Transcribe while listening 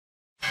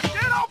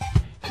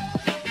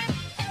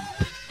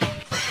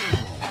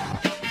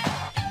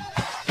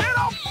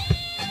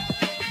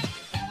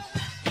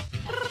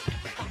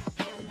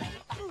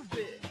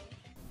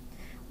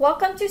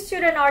Welcome to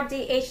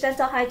StudentRDH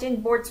Dental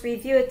Hygiene Board's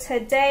review.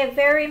 Today, a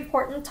very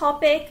important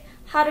topic,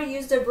 how to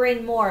use the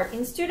brain more.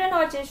 In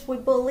StudentRDH, we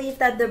believe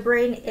that the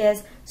brain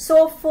is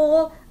so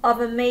full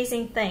of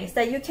amazing things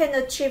that you can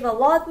achieve a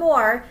lot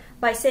more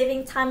by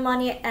saving time,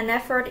 money, and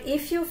effort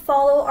if you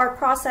follow our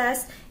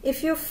process,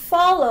 if you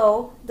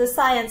follow the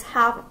science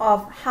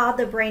of how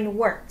the brain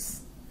works.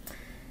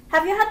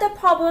 Have you had the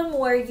problem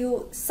where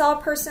you saw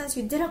persons,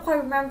 you didn't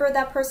quite remember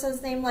that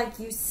person's name like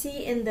you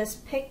see in this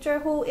picture?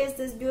 Who is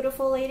this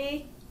beautiful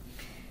lady?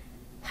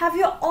 Have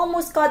you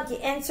almost got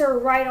the answer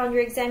right on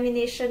your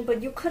examination,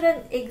 but you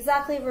couldn't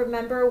exactly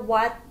remember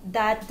what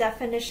that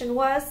definition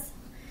was?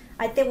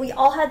 I think we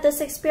all had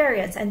this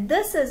experience, and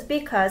this is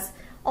because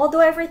although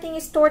everything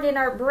is stored in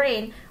our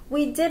brain,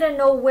 we didn't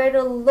know where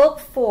to look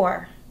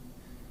for.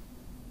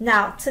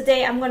 Now,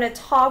 today I'm going to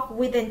talk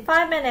within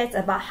 5 minutes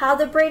about how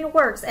the brain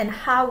works and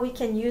how we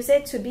can use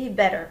it to be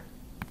better.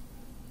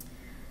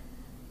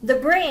 The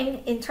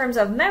brain, in terms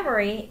of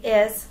memory,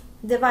 is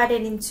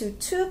divided into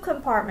two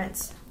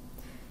compartments.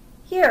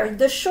 Here,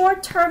 the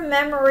short-term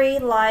memory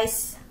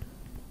lies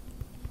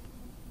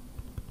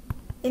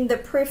in the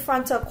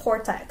prefrontal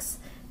cortex.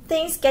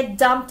 Things get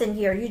dumped in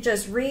here. You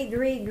just read,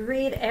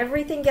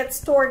 everything gets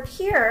stored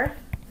here.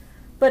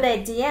 But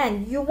at the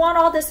end, you want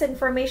all this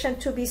information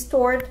to be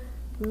stored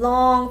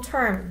long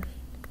term,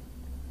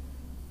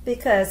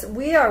 because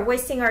we are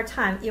wasting our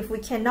time if we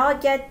cannot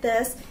get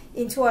this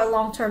into our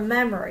long-term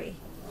memory.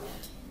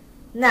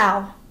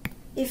 Now,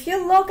 if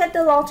you look at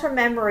the long-term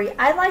memory,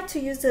 I like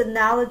to use the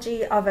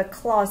analogy of a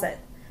closet.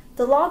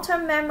 The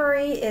long-term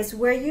memory is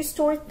where you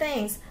store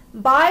things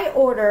by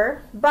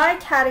order, by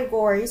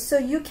category, so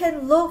you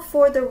can look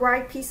for the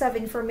right piece of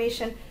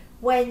information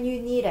when you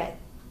need it.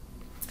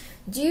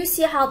 Do you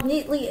see how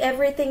neatly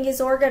everything is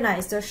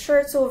organized? The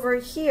shirts over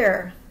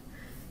here.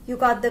 You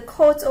got the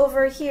coats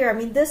over here. I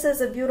mean, this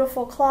is a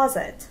beautiful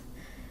closet.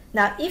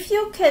 Now, if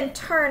you can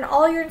turn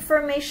all your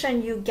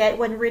information you get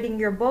when reading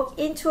your book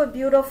into a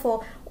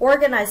beautiful,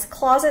 organized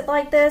closet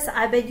like this,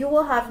 I bet you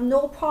will have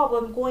no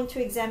problem going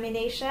to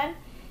examination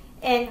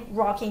and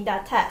rocking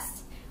that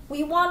test.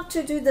 We want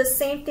to do the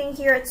same thing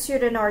here at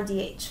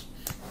StudentRDH.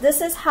 This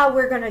is how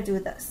we're going to do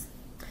this.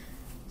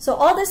 So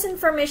all this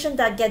information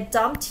that get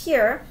dumped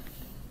here,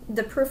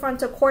 the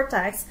prefrontal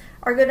cortex,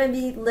 are going to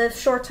be lived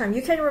short term.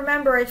 You can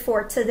remember it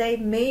for today,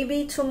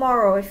 maybe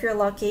tomorrow if you're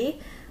lucky,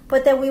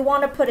 but then we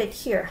want to put it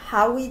here.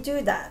 How we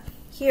do that?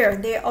 Here,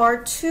 there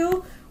are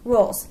two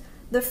rules.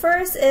 The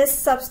first is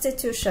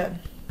substitution.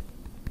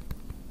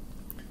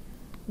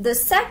 The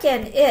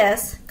second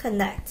is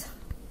connect.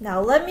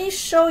 Now let me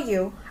show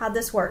you how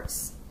this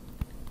works.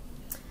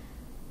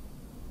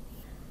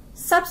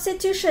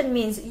 Substitution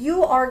means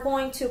you are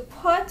going to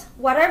put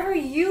whatever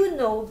you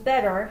know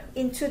better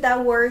into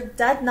that word,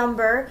 that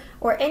number,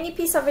 or any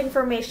piece of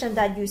information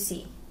that you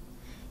see.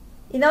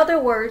 In other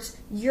words,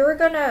 you're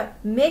going to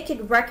make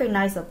it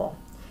recognizable.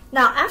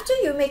 Now, after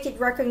you make it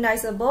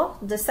recognizable,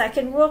 the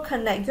second rule,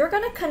 connect. You're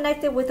going to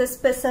connect it with a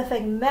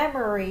specific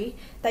memory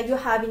that you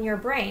have in your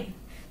brain.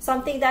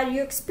 Something that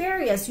you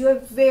experience, you're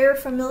very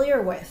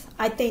familiar with.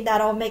 I think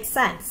that all makes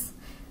sense.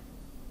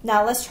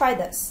 Now, let's try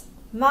this.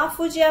 Mount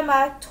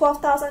Fujiyama,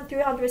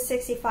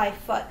 12,365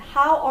 foot.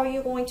 How are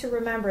you going to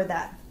remember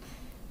that?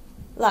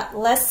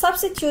 Let's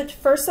substitute,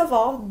 first of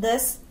all,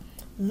 this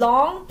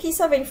long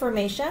piece of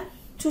information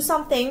to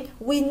something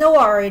we know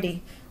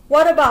already.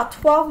 What about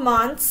 12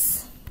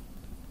 months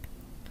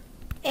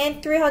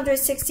and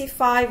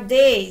 365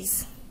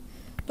 days?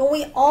 Don't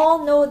we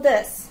all know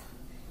this?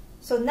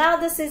 So now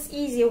this is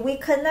easy. We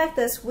connect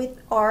this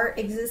with our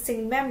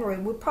existing memory.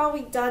 We've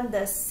probably done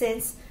this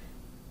since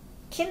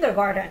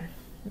kindergarten.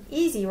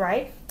 Easy,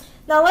 right?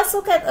 Now let's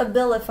look at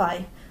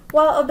Abilify.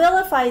 Well,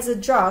 Abilify is a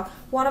drug,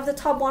 one of the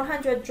top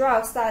 100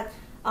 drugs that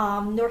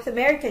North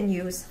American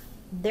use.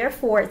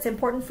 Therefore, it's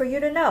important for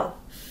you to know.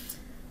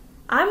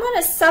 I'm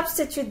going to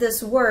substitute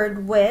this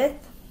word with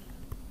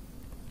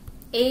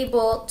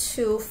able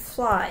to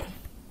fly.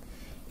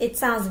 It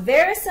sounds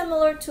very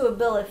similar to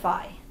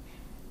Abilify.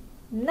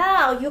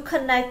 Now you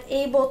connect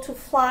able to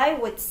fly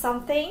with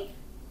something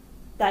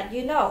that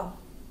you know.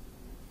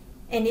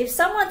 And if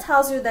someone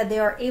tells you that they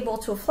are able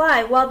to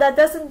fly, well, that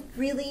doesn't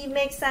really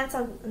make sense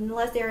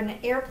unless they're in an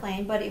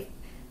airplane. But if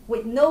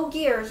with no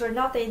gears or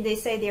nothing, they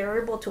say they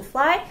are able to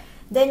fly,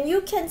 then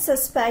you can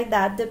suspect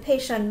that the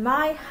patient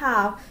might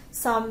have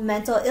some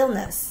mental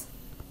illness.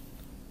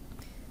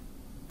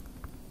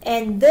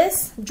 And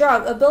this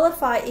drug,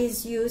 Abilify,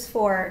 is used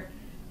for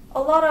a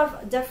lot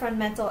of different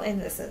mental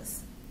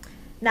illnesses.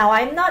 Now,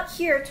 I'm not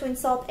here to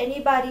insult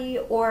anybody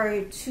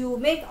or to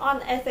make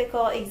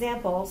unethical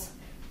examples.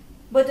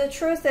 But the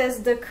truth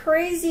is, the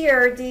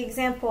crazier the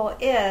example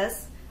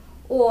is,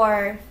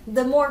 or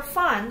the more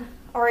fun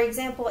our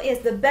example is,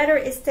 the better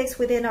it sticks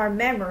within our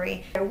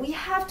memory. We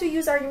have to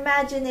use our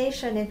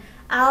imagination in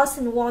Alice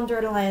in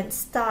Wonderland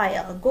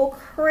style. Go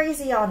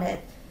crazy on it,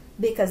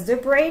 because the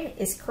brain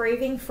is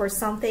craving for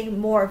something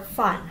more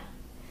fun.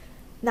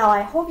 Now,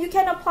 I hope you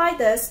can apply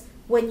this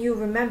when you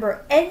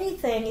remember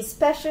anything,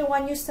 especially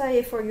when you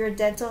study for your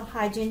dental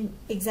hygiene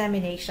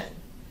examination.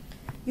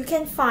 You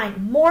can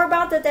find more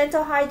about the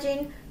dental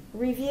hygiene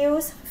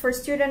reviews for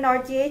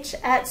StudentRDH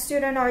at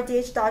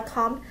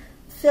StudentRDH.com.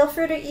 Feel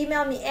free to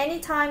email me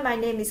anytime. My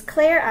name is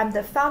Claire. I'm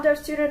the founder of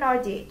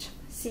StudentRDH.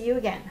 See you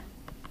again.